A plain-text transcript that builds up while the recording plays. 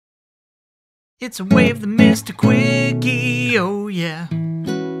It's a wave that missed a quickie, oh yeah.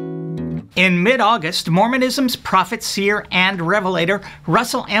 In mid-August, Mormonism's prophet, seer, and revelator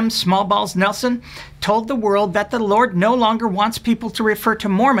Russell M. Smallballs Nelson told the world that the Lord no longer wants people to refer to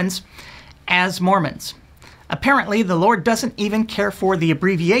Mormons as Mormons. Apparently, the Lord doesn't even care for the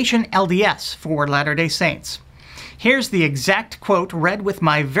abbreviation LDS for Latter-day Saints. Here's the exact quote read with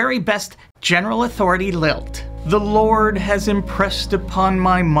my very best general authority lilt. The Lord has impressed upon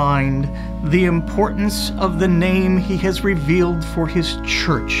my mind the importance of the name He has revealed for His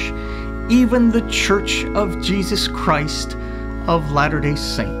church, even the Church of Jesus Christ of Latter-day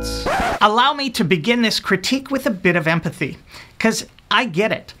Saints. Allow me to begin this critique with a bit of empathy, because I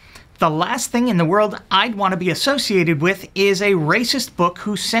get it. The last thing in the world I'd want to be associated with is a racist book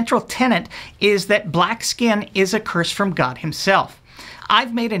whose central tenet is that black skin is a curse from God Himself.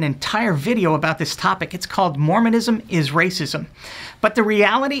 I've made an entire video about this topic. It's called Mormonism is Racism. But the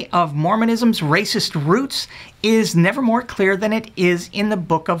reality of Mormonism's racist roots is never more clear than it is in the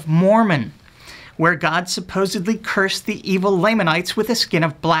Book of Mormon, where God supposedly cursed the evil Lamanites with a skin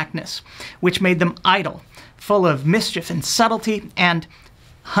of blackness, which made them idle, full of mischief and subtlety, and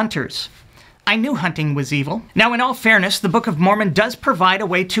hunters. I knew hunting was evil. Now, in all fairness, the Book of Mormon does provide a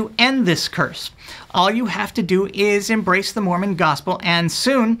way to end this curse. All you have to do is embrace the Mormon gospel, and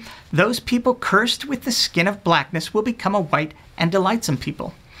soon those people cursed with the skin of blackness will become a white and delightsome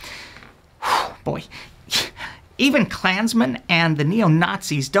people. Whew, boy. Even Klansmen and the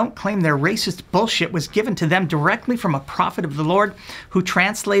neo-Nazis don't claim their racist bullshit was given to them directly from a prophet of the Lord who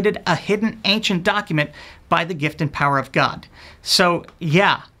translated a hidden ancient document by the gift and power of God. So,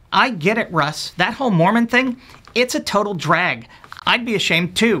 yeah, I get it, Russ. That whole Mormon thing, it's a total drag. I'd be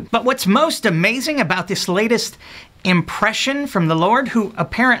ashamed too. But what's most amazing about this latest impression from the Lord, who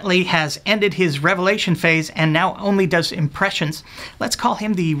apparently has ended his revelation phase and now only does impressions, let's call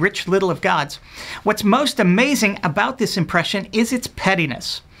him the rich little of gods. What's most amazing about this impression is its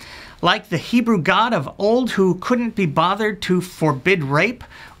pettiness. Like the Hebrew God of old who couldn't be bothered to forbid rape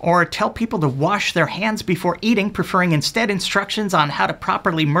or tell people to wash their hands before eating, preferring instead instructions on how to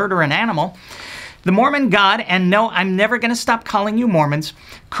properly murder an animal, the Mormon God, and no, I'm never going to stop calling you Mormons,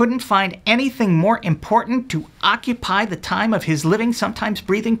 couldn't find anything more important to occupy the time of his living, sometimes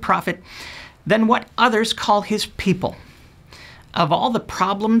breathing prophet than what others call his people. Of all the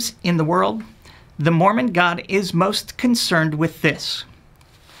problems in the world, the Mormon God is most concerned with this.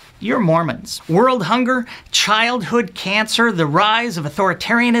 You're Mormons. World hunger, childhood cancer, the rise of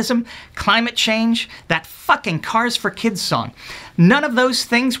authoritarianism, climate change, that fucking Cars for Kids song. None of those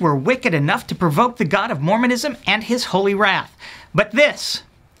things were wicked enough to provoke the God of Mormonism and his holy wrath. But this,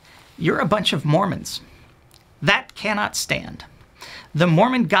 you're a bunch of Mormons. That cannot stand. The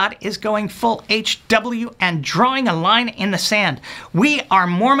Mormon God is going full HW and drawing a line in the sand. We are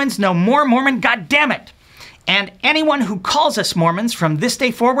Mormons, no more Mormon, goddammit! And anyone who calls us Mormons from this day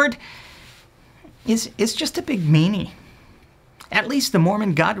forward is just a big meanie. At least the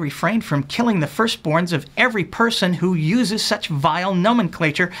Mormon God refrained from killing the firstborns of every person who uses such vile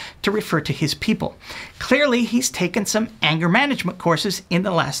nomenclature to refer to his people. Clearly, he's taken some anger management courses in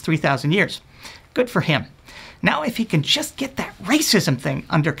the last 3,000 years. Good for him. Now if he can just get that racism thing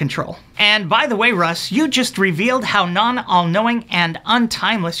under control. And by the way, Russ, you just revealed how non-all-knowing and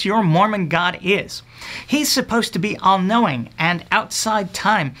untimeless your Mormon God is. He's supposed to be all-knowing and outside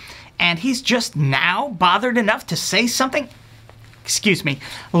time, and he's just now bothered enough to say something,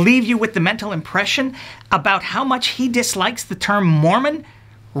 leave you with the mental impression about how much he dislikes the term Mormon?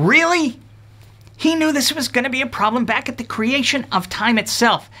 Really? He knew this was going to be a problem back at the creation of time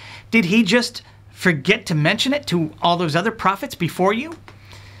itself. Did he just forget to mention it to all those other prophets before you?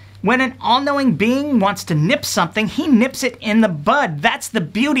 When an all-knowing being wants to nip something, he nips it in the bud. That's the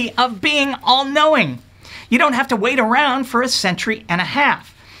beauty of being all-knowing. You don't have to wait around for a century and a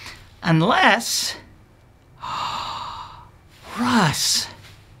half. Unless... Russ.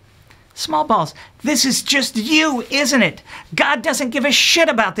 Smallballs, this is just you, isn't it? God doesn't give a shit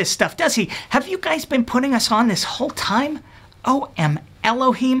about this stuff, does he? Have you guys been putting us on this whole time? O.M.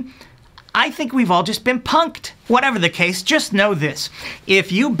 Elohim? I think we've all just been punked. Whatever the case, just know this.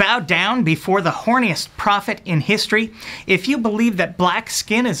 If you bow down before the horniest prophet in history, if you believe that black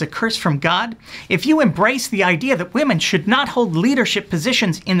skin is a curse from God, if you embrace the idea that women should not hold leadership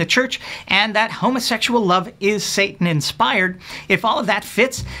positions in the church and that homosexual love is Satan-inspired, if all of that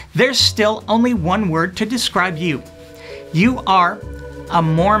fits, there's still only one word to describe you. You are a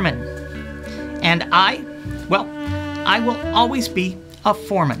Mormon. And I will always be a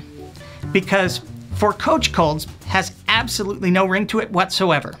foreman. Because for Coach Colds has absolutely no ring to it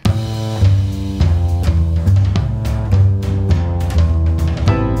whatsoever.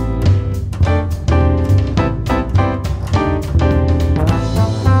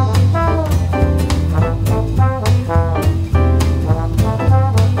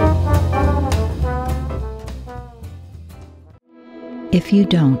 If you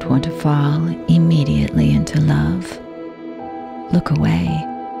don't want to fall immediately into love, look away.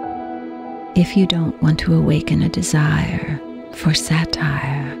 If you don't want to awaken a desire for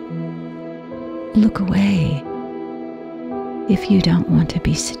satire, look away. If you don't want to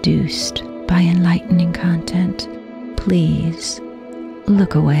be seduced by enlightening content, please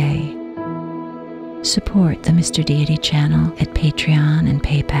look away. Support the Mr. Deity channel at Patreon and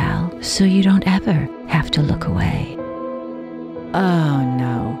PayPal so you don't ever have to look away. Oh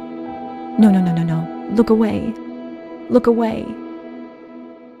no. No. Look away. Look away.